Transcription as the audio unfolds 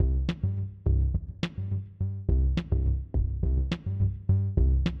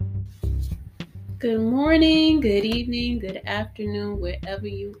Good morning, good evening, good afternoon, wherever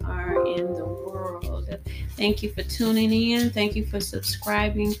you are in the world. Thank you for tuning in. Thank you for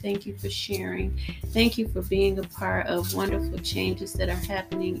subscribing. Thank you for sharing. Thank you for being a part of wonderful changes that are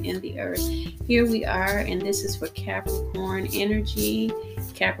happening in the earth. Here we are, and this is for Capricorn energy,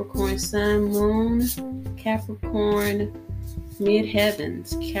 Capricorn sun, moon, Capricorn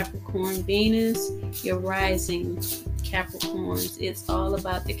mid-heavens, Capricorn Venus, your rising Capricorns. It's all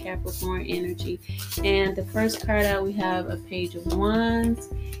about the Capricorn energy. And the first card out, we have a Page of Wands,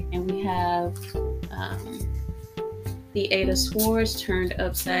 and we have the Eight of Swords turned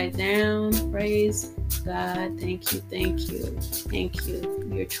upside down. Praise God. Thank you, thank you, thank you.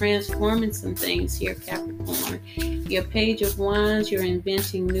 You're transforming some things here, Capricorn. Your Page of Wands, you're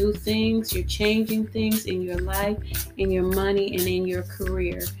inventing new things. You're changing things in your life, in your money, and in your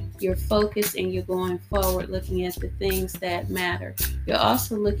career. You're focused and you're going forward, looking at the things that matter. You're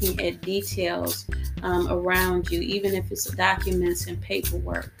also looking at details around you, even if it's documents and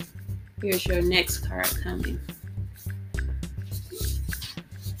paperwork. Here's your next card coming.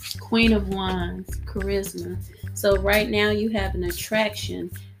 Queen of Wands, charisma. So right now you have an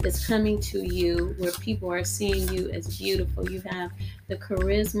attraction that's coming to you where people are seeing you as beautiful. You have the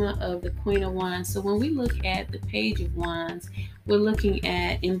charisma of the Queen of Wands. So when we look at the Page of Wands, we're looking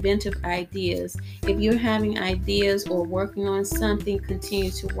at inventive ideas. If you're having ideas or working on something,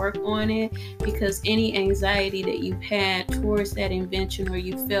 continue to work on it, because any anxiety that you've had towards that invention, or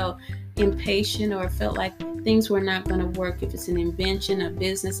you felt impatient or felt like things were not going to work, if it's an invention, a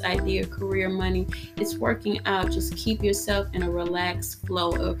business idea, career, money, it's working out. Just keep yourself in a relaxed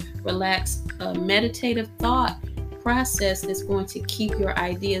flow, a relaxed meditative thought process that's going to keep your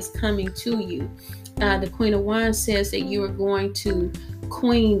ideas coming to you. The Queen of Wands says that you are going to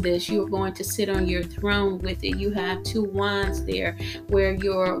queen this. You are going to sit on your throne with it. You have two wands there where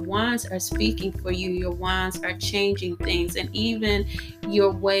your wands are speaking for you. Your wands are changing things, and even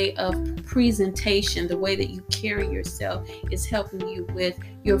your way of presentation, the way that you carry yourself, is helping you with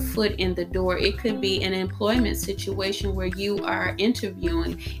your foot in the door. It could be an employment situation where you are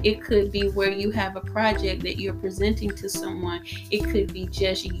interviewing. It could be where you have a project that you're presenting to someone. It could be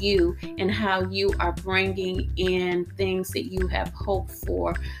just you and how you are bringing in things that you have hoped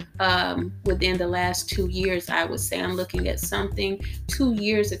for within the last 2 years. I would say I'm looking at something 2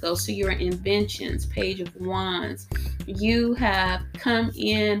 years ago. So your inventions, Page of Wands, you have come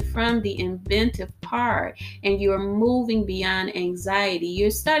in from the inventive part and you're moving beyond anxiety.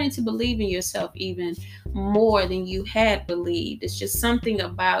 You're starting to believe in yourself even more than you had believed. It's just something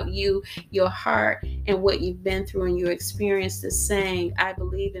about you, your heart, and what you've been through and your experience is saying, I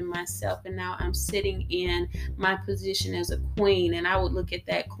believe in myself, and now I'm sitting in my position as a queen. And I would look at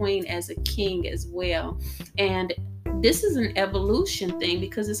that queen as a king as well. And this is an evolution thing,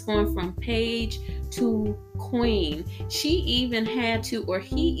 because it's going from page to queen. She even had to, or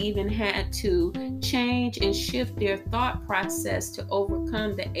he even had to, change and shift their thought process to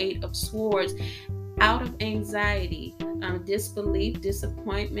overcome the Eight of Swords out of anxiety, disbelief,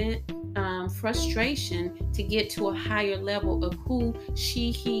 disappointment, frustration, to get to a higher level of who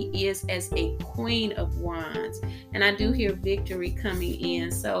he is as a Queen of Wands. And I do hear victory coming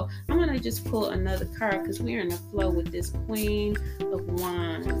in. So I'm going to just pull another card because we're in the flow with this Queen of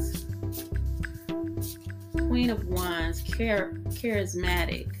Wands. Queen of Wands,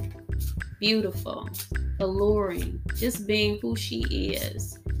 charismatic, beautiful, alluring, just being who she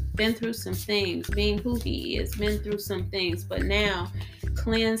is. Been through some things, being who he is, been through some things, but now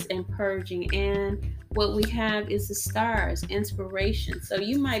cleansed and purging. And what we have is the stars, inspiration. So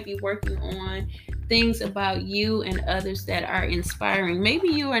you might be working on things about you and others that are inspiring. Maybe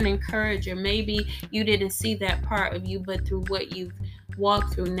you're an encourager. Maybe you didn't see that part of you, but through what you've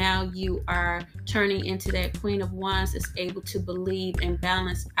walked through, now you are turning into that Queen of Wands that's able to believe and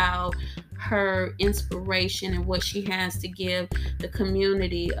balance out her inspiration and what she has to give the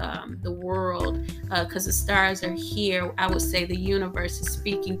community, the world, because the stars are here. I would say the universe is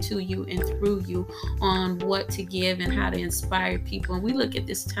speaking to you and through you on what to give and how to inspire people. And we look at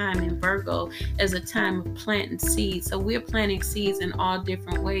this time in Virgo as a time of planting seeds. So we're planting seeds in all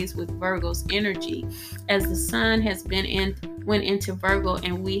different ways with Virgo's energy. As the sun has went into Virgo,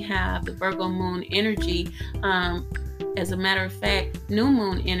 and we have the Virgo moon energy. As a matter of fact, new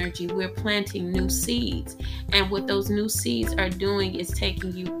moon energy, we're planting new seeds. And what those new seeds are doing is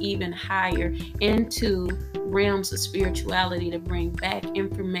taking you even higher into realms of spirituality to bring back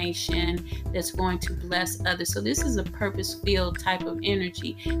information that's going to bless others. So this is a purpose-filled type of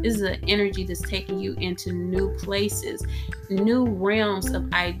energy. This is an energy that's taking you into new places, new realms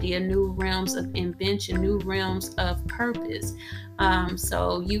of idea, new realms of invention, new realms of purpose.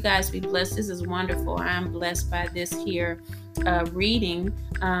 So you guys be blessed. This is wonderful. I'm blessed by this here reading.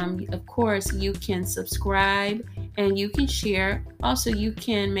 Of course, you can subscribe and you can share. Also, you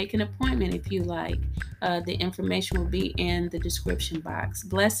can make an appointment if you like. The information will be in the description box.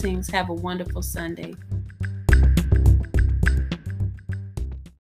 Blessings. Have a wonderful Sunday.